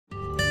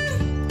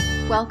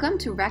Welcome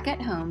to Rec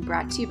at Home,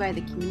 brought to you by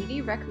the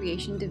Community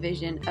Recreation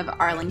Division of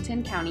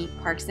Arlington County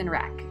Parks and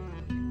Rec.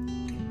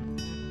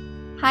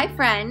 Hi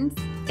friends,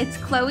 it's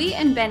Chloe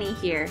and Benny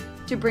here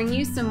to bring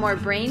you some more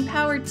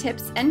brain-powered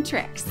tips and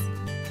tricks.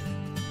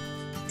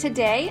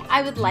 Today,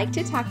 I would like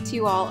to talk to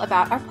you all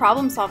about our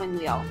problem-solving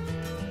wheel,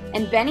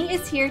 and Benny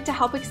is here to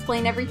help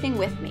explain everything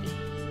with me.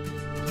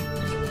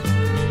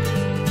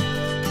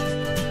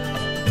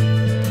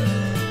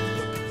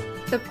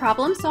 The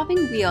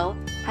problem-solving wheel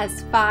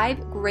has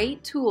 5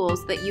 great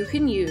tools that you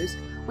can use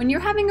when you're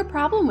having a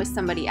problem with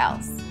somebody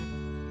else.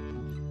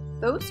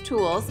 Those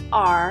tools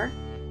are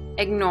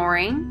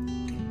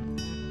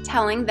ignoring,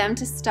 telling them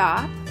to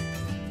stop,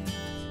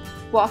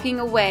 walking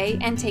away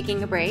and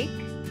taking a break,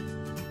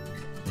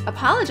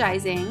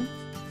 apologizing,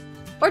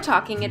 or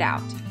talking it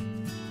out.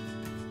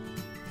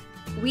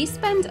 We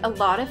spend a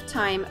lot of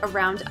time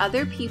around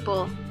other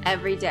people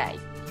every day,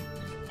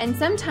 and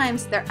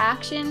sometimes their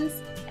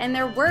actions and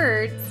their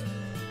words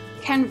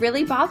can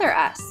really bother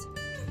us.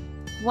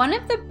 One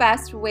of the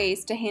best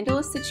ways to handle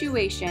a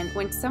situation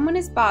when someone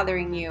is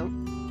bothering you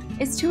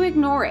is to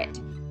ignore it.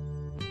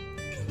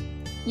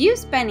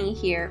 Use Benny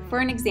here for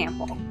an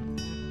example.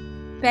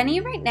 Benny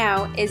right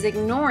now is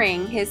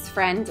ignoring his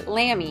friend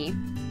Lammy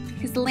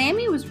because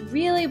Lammy was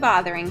really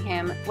bothering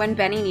him when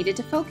Benny needed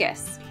to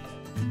focus.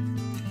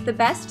 The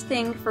best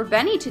thing for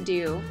Benny to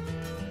do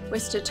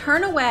was to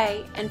turn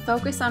away and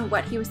focus on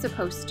what he was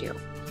supposed to.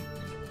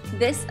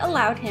 This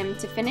allowed him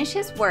to finish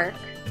his work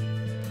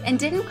and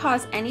didn't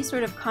cause any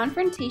sort of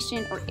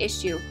confrontation or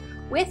issue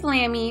with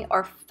Lammy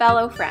or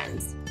fellow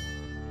friends.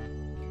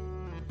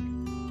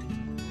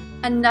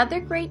 Another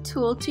great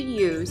tool to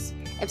use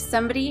if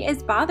somebody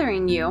is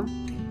bothering you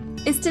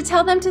is to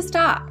tell them to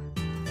stop.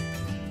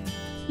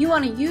 You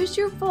want to use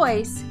your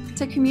voice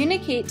to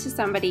communicate to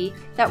somebody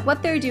that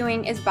what they're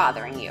doing is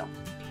bothering you.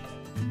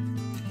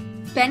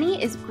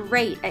 Benny is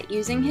great at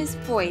using his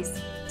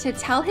voice to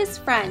tell his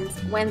friends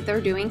when they're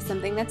doing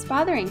something that's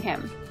bothering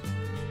him.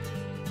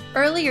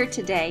 Earlier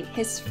today,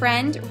 his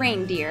friend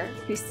Reindeer,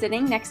 who's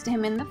sitting next to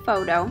him in the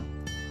photo,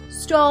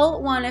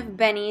 stole one of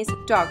Benny's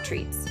dog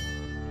treats.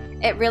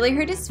 It really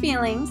hurt his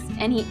feelings,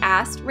 and he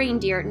asked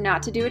Reindeer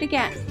not to do it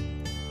again.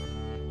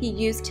 He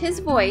used his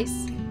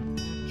voice,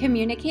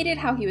 communicated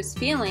how he was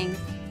feeling,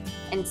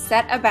 and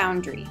set a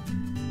boundary.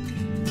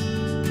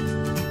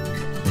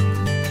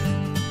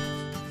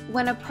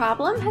 When a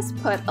problem has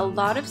put a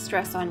lot of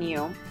stress on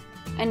you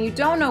and you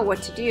don't know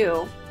what to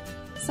do,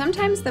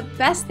 sometimes the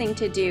best thing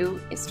to do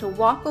is to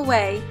walk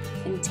away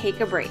and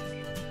take a break.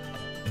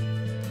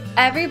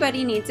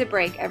 Everybody needs a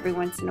break every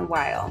once in a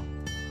while,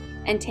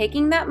 and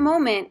taking that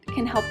moment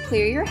can help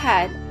clear your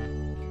head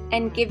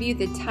and give you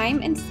the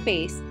time and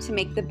space to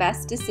make the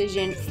best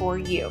decision for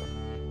you.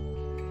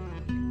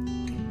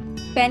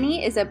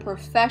 Benny is a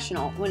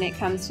professional when it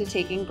comes to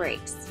taking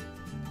breaks.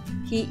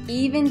 He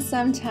even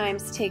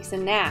sometimes takes a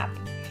nap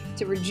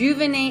to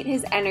rejuvenate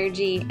his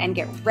energy and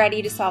get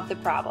ready to solve the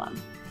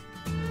problem.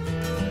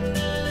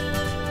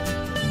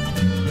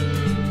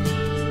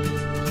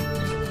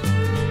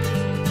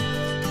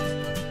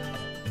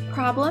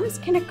 Problems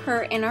can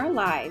occur in our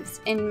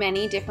lives in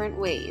many different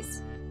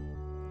ways,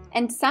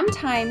 and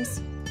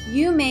sometimes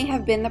you may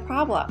have been the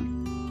problem.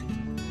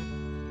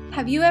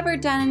 Have you ever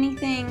done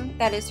anything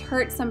that has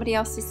hurt somebody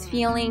else's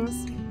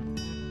feelings,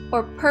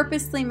 or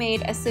purposely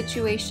made a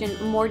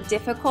situation more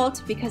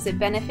difficult because it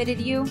benefited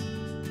you?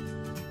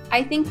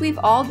 I think we've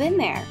all been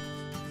there.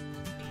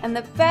 And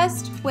the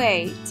best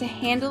way to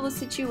handle a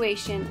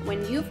situation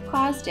when you've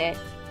caused it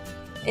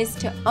is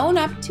to own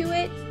up to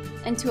it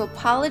and to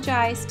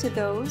apologize to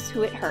those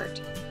who it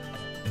hurt.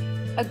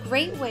 A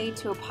great way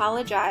to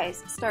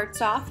apologize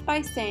starts off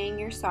by saying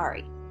you're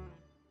sorry.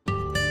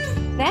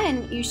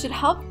 Then you should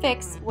help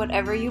fix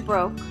whatever you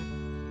broke,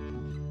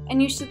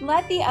 and you should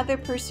let the other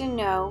person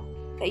know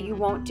that you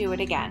won't do it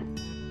again.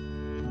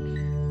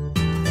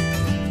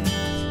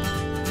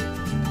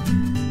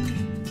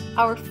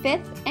 Our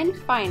 5th and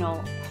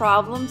final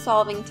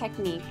problem-solving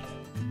technique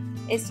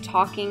is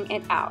talking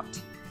it out.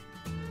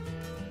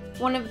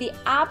 One of the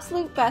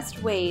absolute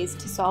best ways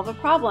to solve a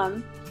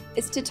problem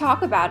is to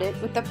talk about it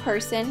with the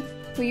person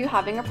who you're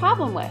having a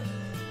problem with.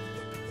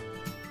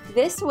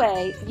 This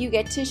way, you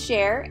get to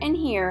share and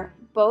hear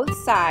both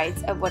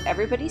sides of what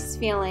everybody's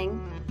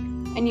feeling,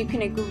 and you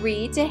can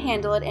agree to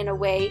handle it in a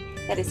way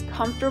that is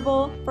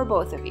comfortable for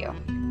both of you.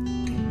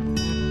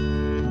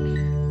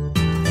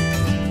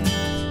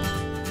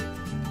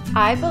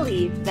 I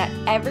believe that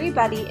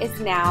everybody is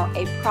now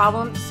a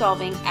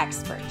problem-solving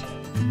expert.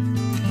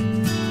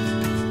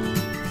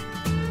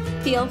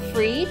 Feel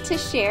free to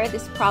share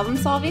this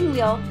problem-solving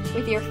wheel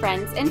with your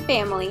friends and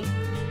family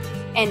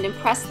and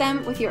impress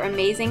them with your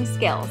amazing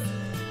skills.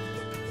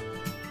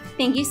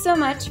 Thank you so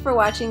much for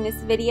watching this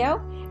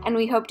video, and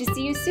we hope to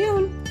see you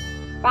soon.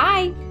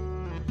 Bye!